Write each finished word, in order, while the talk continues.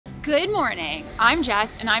Good morning, I'm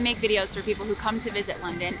Jess and I make videos for people who come to visit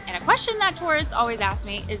London, and a question that tourists always ask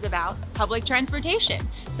me is about public transportation.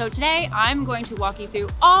 So today I'm going to walk you through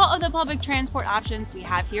all of the public transport options we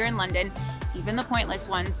have here in London, even the pointless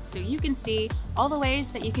ones, so you can see all the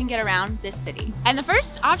ways that you can get around this city. And the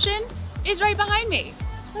first option is right behind me.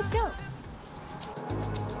 Let's go.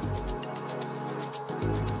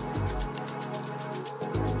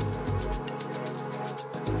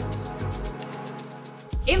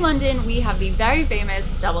 In London, we have the very famous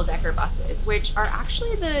double-decker buses, which are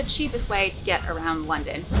actually the cheapest way to get around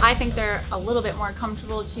London. I think they're a little bit more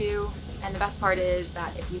comfortable too, and the best part is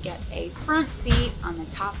that if you get a front seat on the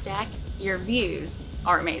top deck, your views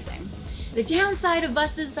are amazing. The downside of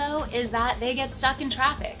buses though is that they get stuck in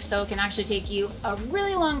traffic, so it can actually take you a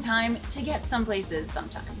really long time to get some places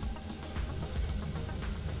sometimes.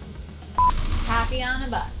 Happy on a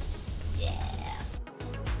bus. Yeah.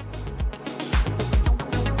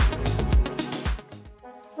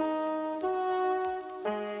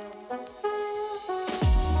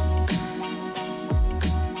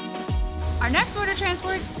 Our next mode of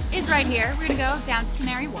transport is right here. We're gonna go down to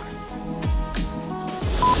Canary Wharf.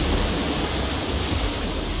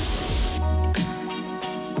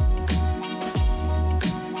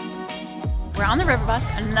 We're on the River Bus,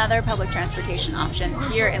 another public transportation option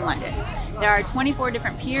here in London. There are 24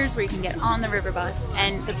 different piers where you can get on the River Bus,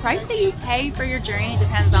 and the price that you pay for your journey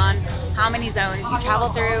depends on how many zones you travel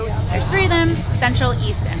through. There's 3 of them: Central,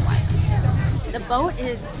 East, and West. The boat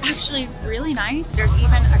is actually really nice. There's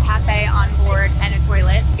even a cafe on board and a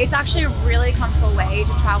toilet. It's actually a really comfortable way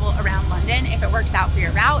to travel around London if it works out for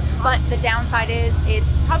your route, but the downside is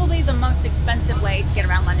it's probably the most expensive way to get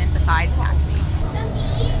around London besides taxi.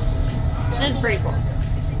 This is pretty cool.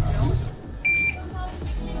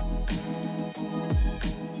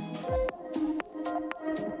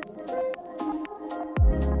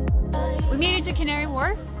 We made it to Canary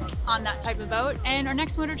Wharf on that type of boat, and our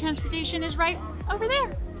next mode of transportation is right over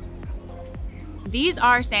there. These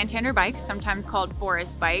are Santander bikes, sometimes called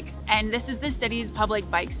Boris bikes, and this is the city's public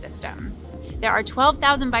bike system. There are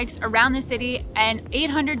 12,000 bikes around the city and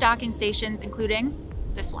 800 docking stations, including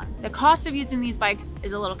this one. The cost of using these bikes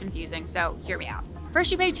is a little confusing, so hear me out.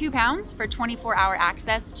 First, you pay £2 for 24-hour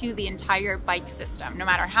access to the entire bike system, no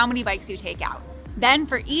matter how many bikes you take out. Then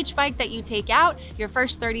for each bike that you take out, your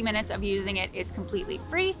first 30 minutes of using it is completely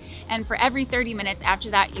free, and for every 30 minutes after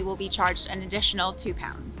that, you will be charged an additional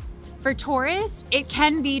 £2. For tourists, it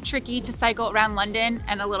can be tricky to cycle around London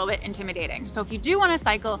and a little bit intimidating. So if you do want to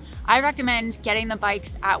cycle, I recommend getting the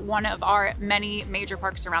bikes at one of our many major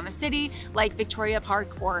parks around the city, like Victoria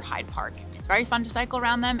Park or Hyde Park. It's very fun to cycle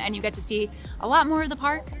around them, and you get to see a lot more of the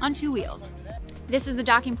park on 2 wheels. This is the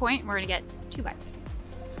docking point. We're gonna get 2 bikes.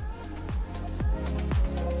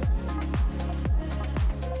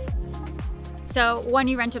 So when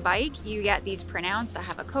you rent a bike, you get these printouts that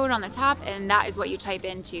have a code on the top, and that is what you type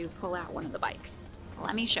in to pull out one of the bikes.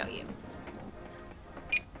 Let me show you.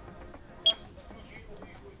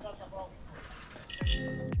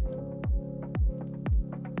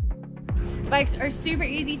 The bikes are super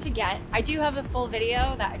easy to get. I do have a full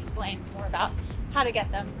video that explains more about how to get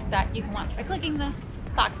them that you can watch by clicking the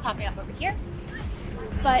box popping up over here.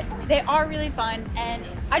 But they are really fun, and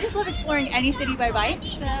I just love exploring any city by bike,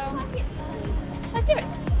 so let's do it.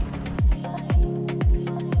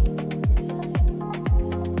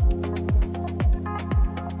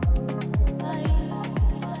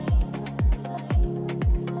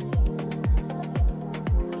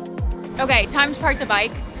 Okay, time to park the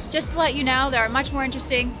bike. Just to let you know, there are much more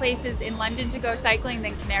interesting places in London to go cycling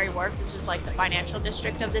than Canary Wharf. This is like the financial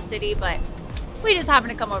district of the city, but we just happen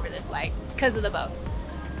to come over this way because of the boat.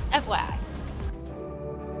 FYI.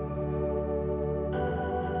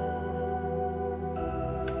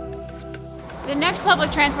 The next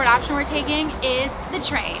public transport option we're taking is the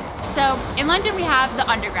train. So in London we have the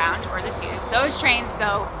Underground, or the Tube. Those trains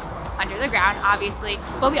go under the ground, obviously,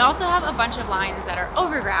 but we also have a bunch of lines that are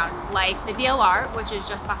overground, like the DLR, which is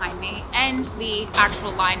just behind me, and the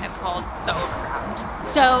actual line that's called the Overground.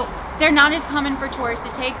 So they're not as common for tourists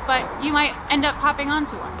to take, but you might end up popping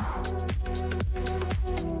onto one.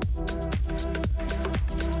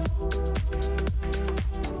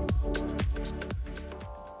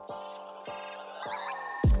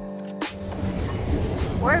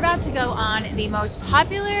 We're about to go on the most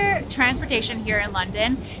popular transportation here in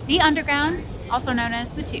London, the Underground, also known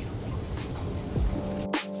as the Tube.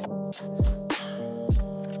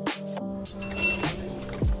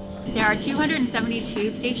 There are 270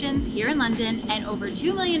 tube stations here in London, and over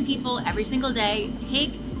 2 million people every single day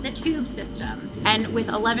take the tube system. And with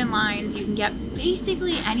 11 lines, you can get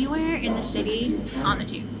basically anywhere in the city on the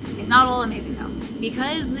tube. It's not all amazing though.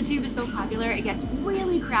 Because the tube is so popular, it gets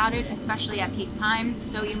really crowded, especially at peak times,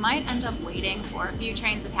 so you might end up waiting for a few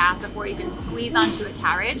trains to pass before you can squeeze onto a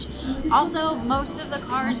carriage. Also, most of the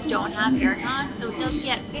cars don't have aircon, so it does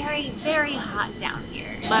get very, very hot down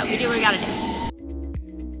here. But we do what we gotta do.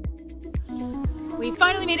 We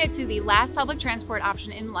finally made it to the last public transport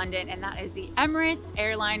option in London, and that is the Emirates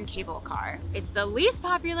airline cable car. It's the least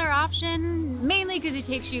popular option, mainly because it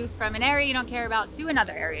takes you from an area you don't care about to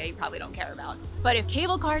another area you probably don't care about. But if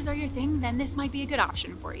cable cars are your thing, then this might be a good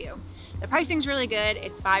option for you. The pricing's really good.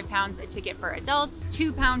 It's £5 a ticket for adults,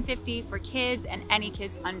 £2.50 for kids, and any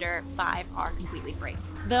kids under 5 are completely free.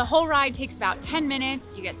 The whole ride takes about 10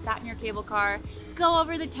 minutes. You get sat in your cable car, go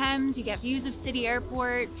over the Thames, you get views of City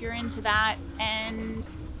Airport if you're into that, and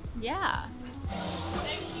yeah.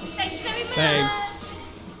 Thank you very much. Thanks.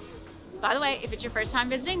 By the way, if it's your first time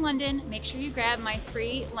visiting London, make sure you grab my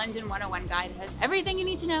free London 101 guide. It has everything you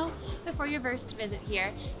need to know before your first visit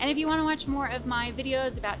here. And if you want to watch more of my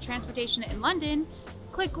videos about transportation in London,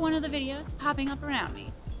 click one of the videos popping up around me.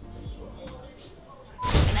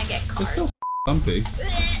 And I get cars. It's so bumpy.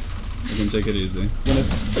 I can take it easy.